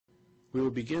We will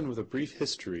begin with a brief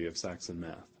history of Saxon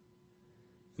Math.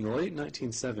 In the late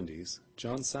 1970s,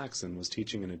 John Saxon was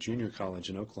teaching in a junior college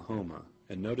in Oklahoma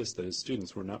and noticed that his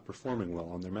students were not performing well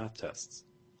on their math tests.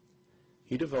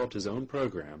 He developed his own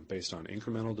program based on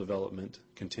incremental development,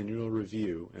 continual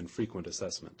review, and frequent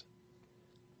assessment.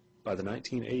 By the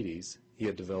 1980s, he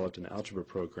had developed an algebra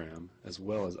program as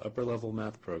well as upper-level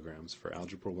math programs for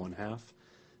Algebra 1/2,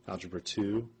 Algebra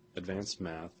 2, Advanced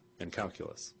Math, and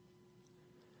Calculus.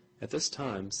 At this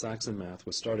time, Saxon Math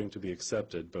was starting to be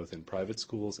accepted both in private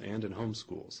schools and in home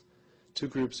schools, two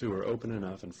groups who were open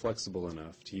enough and flexible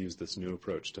enough to use this new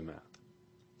approach to math.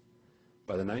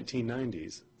 By the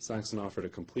 1990s, Saxon offered a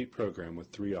complete program with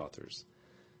three authors: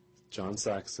 John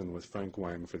Saxon with Frank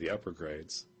Wang for the upper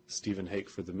grades, Stephen Hake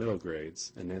for the middle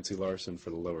grades, and Nancy Larson for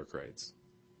the lower grades.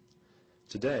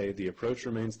 Today, the approach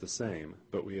remains the same,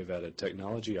 but we have added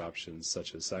technology options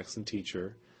such as Saxon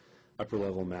Teacher,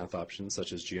 upper-level math options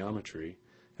such as Geometry,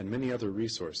 and many other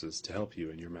resources to help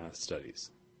you in your math studies.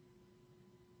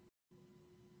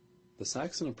 The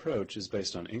Saxon approach is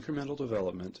based on incremental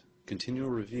development, continual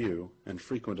review, and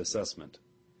frequent assessment.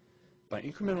 By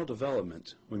incremental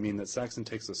development, we mean that Saxon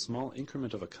takes a small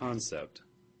increment of a concept,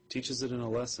 teaches it in a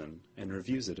lesson, and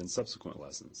reviews it in subsequent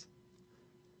lessons.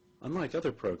 Unlike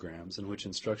other programs in which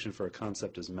instruction for a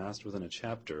concept is masked within a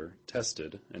chapter,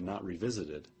 tested, and not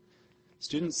revisited,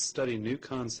 students study new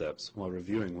concepts while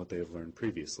reviewing what they have learned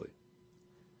previously.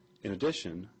 In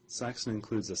addition, Saxon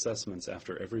includes assessments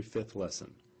after every fifth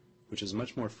lesson, which is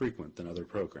much more frequent than other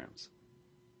programs.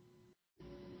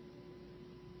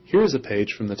 Here is a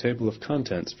page from the table of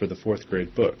contents for the 4th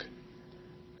grade book.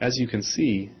 As you can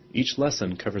see, each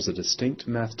lesson covers a distinct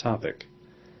math topic,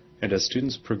 and as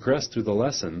students progress through the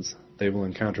lessons, they will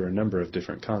encounter a number of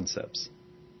different concepts.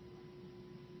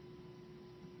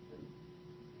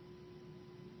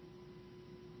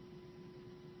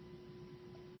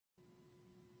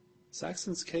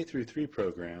 Saxon's K-3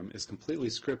 program is completely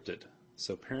scripted,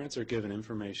 so parents are given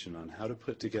information on how to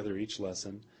put together each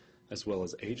lesson, as well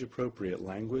as age-appropriate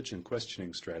language and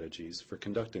questioning strategies for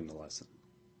conducting the lesson.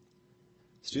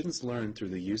 Students learn through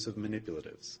the use of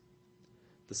manipulatives.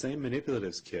 The same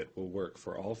manipulatives kit will work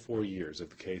for all 4 years of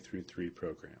the K-3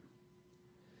 program.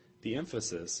 The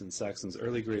emphasis in Saxon's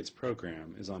early grades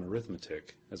program is on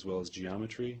arithmetic, as well as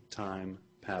geometry, time,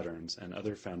 patterns, and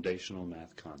other foundational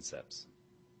math concepts.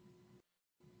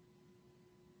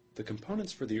 The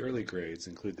components for the early grades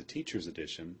include the Teacher's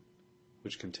Edition,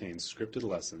 which contains scripted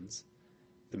lessons,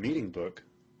 the Meeting Book,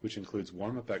 which includes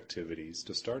warm-up activities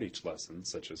to start each lesson,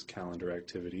 such as calendar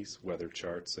activities, weather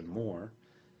charts, and more,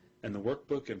 and the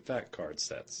Workbook and Fact Card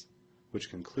sets, which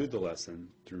conclude the lesson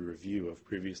through review of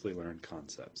previously learned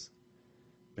concepts.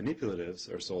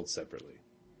 Manipulatives are sold separately.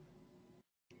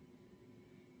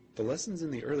 The lessons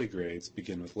in the early grades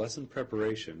begin with lesson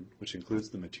preparation, which includes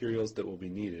the materials that will be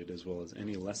needed as well as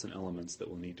any lesson elements that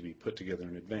will need to be put together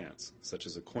in advance, such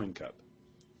as a coin cup.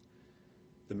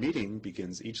 The meeting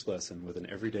begins each lesson with an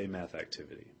everyday math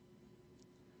activity.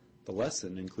 The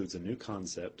lesson includes a new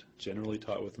concept, generally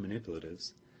taught with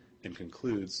manipulatives, and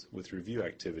concludes with review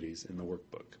activities in the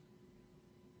workbook.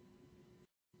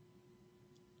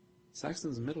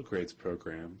 Saxon's middle grades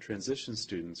program transitions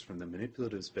students from the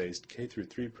manipulatives-based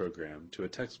K-3 program to a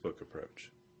textbook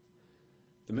approach.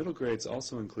 The middle grades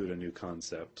also include a new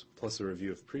concept, plus a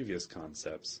review of previous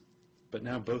concepts, but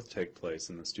now both take place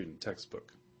in the student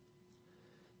textbook.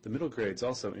 The middle grades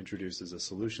also introduces a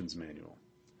solutions manual,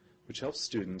 which helps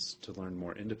students to learn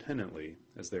more independently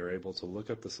as they are able to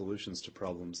look up the solutions to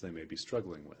problems they may be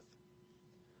struggling with.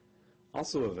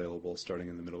 Also available starting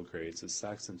in the middle grades is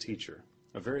Saxon Teacher,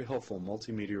 a very helpful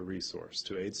multimedia resource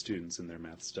to aid students in their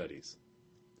math studies.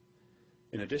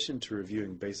 In addition to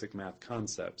reviewing basic math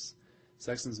concepts,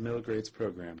 Saxon's middle grades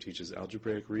program teaches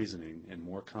algebraic reasoning and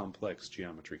more complex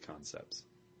geometry concepts.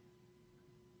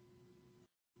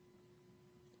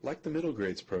 Like the middle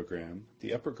grades program,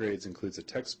 the upper grades includes a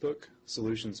textbook,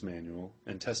 solutions manual,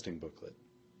 and testing booklet.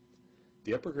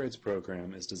 The upper grades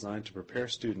program is designed to prepare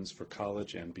students for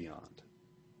college and beyond.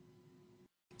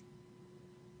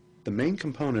 The main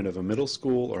component of a middle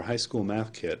school or high school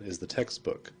math kit is the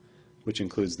textbook, which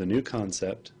includes the new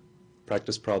concept,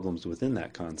 practice problems within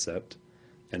that concept,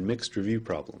 and mixed review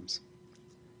problems.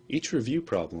 Each review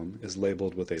problem is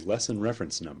labeled with a lesson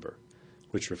reference number,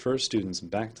 which refers students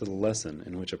back to the lesson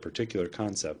in which a particular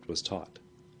concept was taught.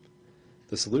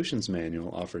 The solutions manual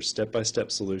offers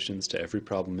step-by-step solutions to every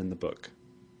problem in the book.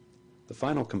 The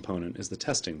final component is the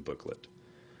testing booklet,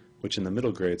 which in the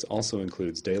middle grades also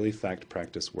includes daily fact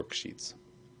practice worksheets.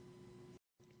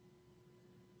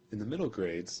 In the middle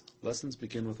grades, lessons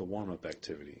begin with a warm-up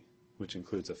activity, which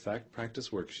includes a fact practice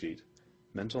worksheet,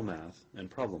 mental math, and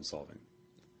problem solving.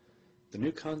 The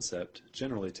new concept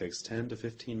generally takes 10 to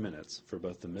 15 minutes for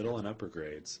both the middle and upper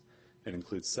grades and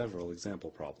includes several example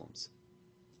problems.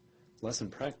 Lesson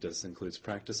practice includes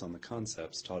practice on the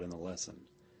concepts taught in the lesson,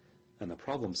 and the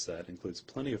problem set includes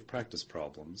plenty of practice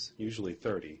problems, usually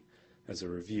 30, as a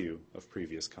review of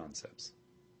previous concepts.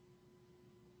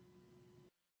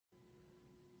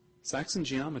 Saxon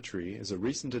Geometry is a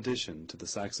recent addition to the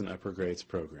Saxon Upper Grades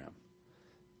program.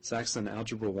 Saxon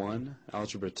Algebra 1,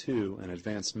 Algebra 2, and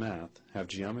Advanced Math have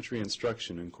geometry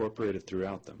instruction incorporated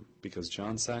throughout them because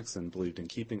John Saxon believed in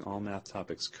keeping all math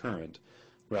topics current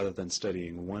rather than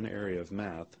studying one area of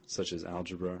math, such as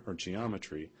algebra or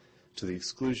geometry, to the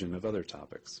exclusion of other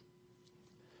topics.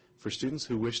 For students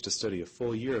who wish to study a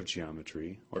full year of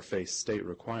geometry or face state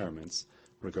requirements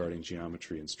regarding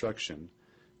geometry instruction,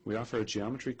 we offer a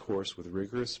geometry course with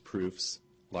rigorous proofs,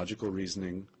 logical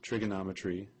reasoning,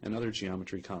 trigonometry, and other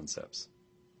geometry concepts.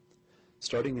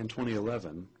 Starting in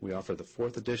 2011, we offer the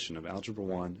 4th edition of Algebra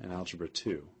 1 and Algebra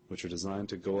 2, which are designed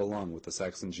to go along with the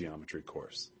Saxon Geometry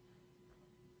course.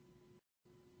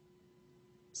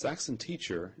 Saxon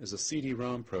Teacher is a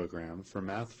CD-ROM program for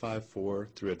Math 5.4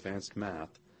 through Advanced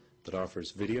Math that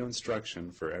offers video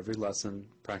instruction for every lesson,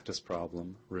 practice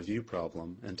problem, review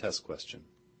problem, and test question.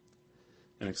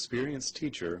 An experienced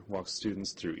teacher walks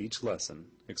students through each lesson,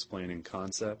 explaining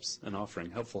concepts and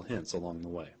offering helpful hints along the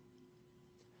way.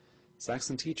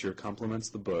 Saxon Teacher complements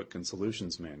the book and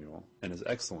solutions manual and is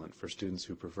excellent for students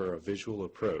who prefer a visual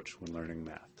approach when learning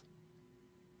math.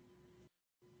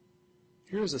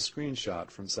 Here is a screenshot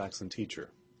from Saxon Teacher.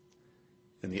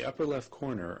 In the upper left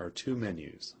corner are two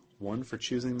menus, one for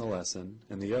choosing the lesson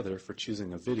and the other for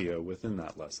choosing a video within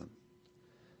that lesson.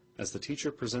 As the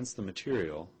teacher presents the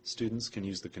material, students can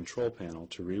use the control panel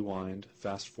to rewind,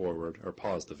 fast forward, or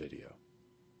pause the video.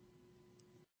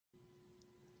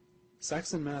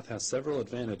 Saxon Math has several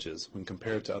advantages when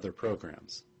compared to other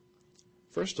programs.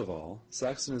 First of all,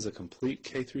 Saxon is a complete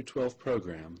K-12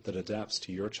 program that adapts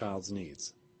to your child's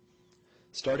needs.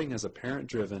 Starting as a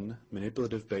parent-driven,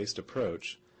 manipulative-based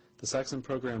approach, the Saxon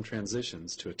program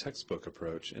transitions to a textbook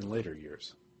approach in later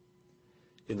years.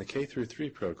 In the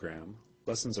K-3 program,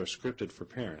 lessons are scripted for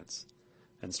parents,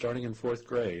 and starting in 4th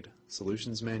grade,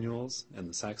 solutions manuals and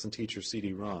the Saxon Teacher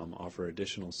CD-ROM offer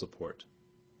additional support.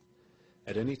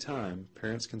 At any time,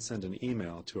 parents can send an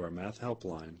email to our math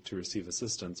helpline to receive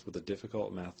assistance with a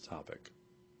difficult math topic.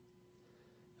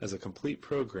 As a complete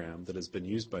program that has been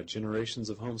used by generations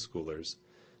of homeschoolers,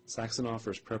 Saxon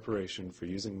offers preparation for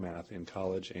using math in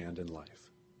college and in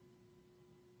life.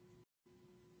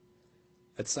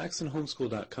 At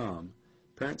saxonhomeschool.com,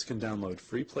 parents can download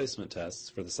free placement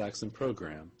tests for the Saxon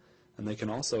program, and they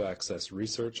can also access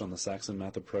research on the Saxon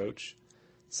Math Approach,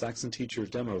 Saxon Teacher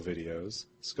demo videos,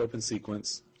 scope and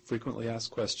sequence, frequently asked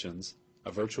questions,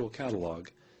 a virtual catalog,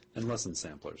 and lesson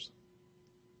samplers.